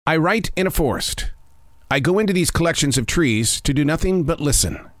I write in a forest. I go into these collections of trees to do nothing but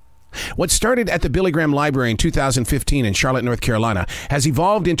listen. What started at the Billy Graham Library in 2015 in Charlotte, North Carolina, has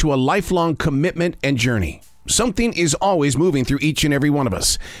evolved into a lifelong commitment and journey. Something is always moving through each and every one of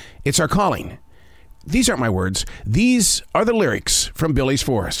us. It's our calling. These aren't my words. These are the lyrics from Billy's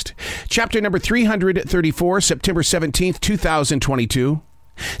Forest. Chapter number 334, September 17th, 2022.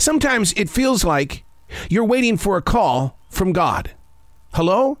 Sometimes it feels like you're waiting for a call from God.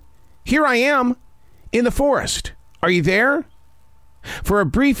 Hello? Here I am in the forest. Are you there? For a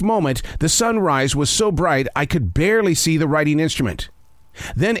brief moment, the sunrise was so bright I could barely see the writing instrument.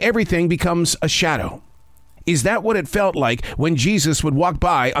 Then everything becomes a shadow. Is that what it felt like when Jesus would walk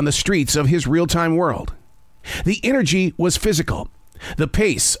by on the streets of his real-time world? The energy was physical, the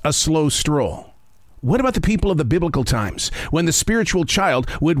pace a slow stroll. What about the people of the biblical times when the spiritual child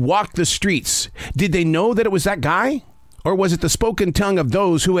would walk the streets? Did they know that it was that guy? Or was it the spoken tongue of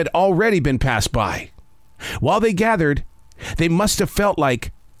those who had already been passed by? While they gathered, they must have felt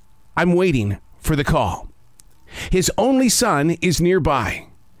like, I'm waiting for the call. His only son is nearby,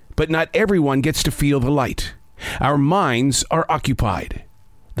 but not everyone gets to feel the light. Our minds are occupied.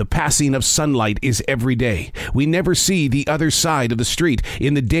 The passing of sunlight is every day. We never see the other side of the street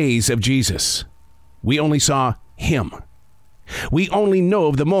in the days of Jesus. We only saw him. We only know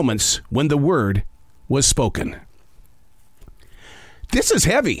of the moments when the word was spoken. This is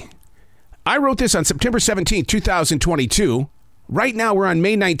heavy. I wrote this on September 17th, 2022. Right now we're on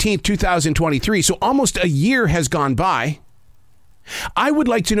May 19th, 2023, so almost a year has gone by. I would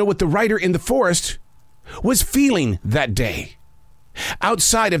like to know what the writer in the forest was feeling that day.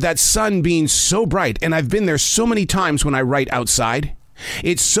 Outside of that sun being so bright, and I've been there so many times when I write outside,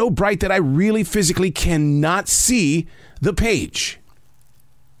 it's so bright that I really physically cannot see the page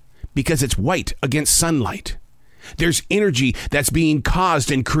because it's white against sunlight. There's energy that's being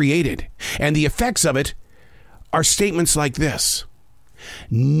caused and created, and the effects of it are statements like this.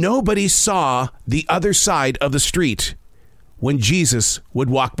 Nobody saw the other side of the street when Jesus would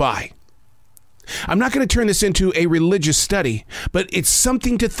walk by. I'm not going to turn this into a religious study, but it's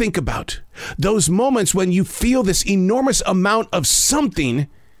something to think about. Those moments when you feel this enormous amount of something,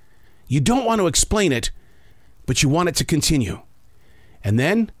 you don't want to explain it, but you want it to continue. And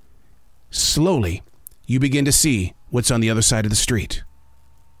then, slowly, you begin to see what's on the other side of the street.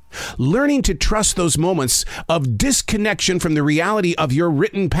 Learning to trust those moments of disconnection from the reality of your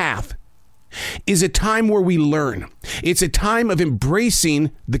written path is a time where we learn. It's a time of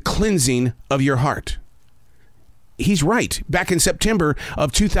embracing the cleansing of your heart. He's right. Back in September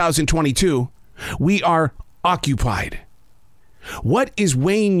of 2022, we are occupied. What is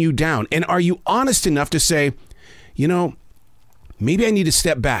weighing you down? And are you honest enough to say, maybe I need to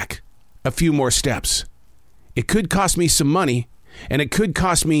step back a few more steps. It could cost me some money, and it could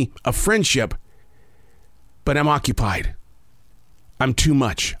cost me a friendship, but I'm occupied. I'm too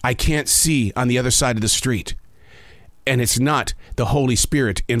much. I can't see on the other side of the street. And it's not the Holy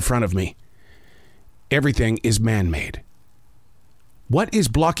Spirit in front of me. Everything is man-made. What is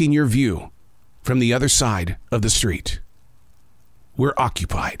blocking your view from the other side of the street? We're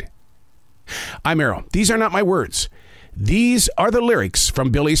occupied. I'm Errol. These are not my words. These are the lyrics from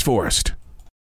Billy's Forest.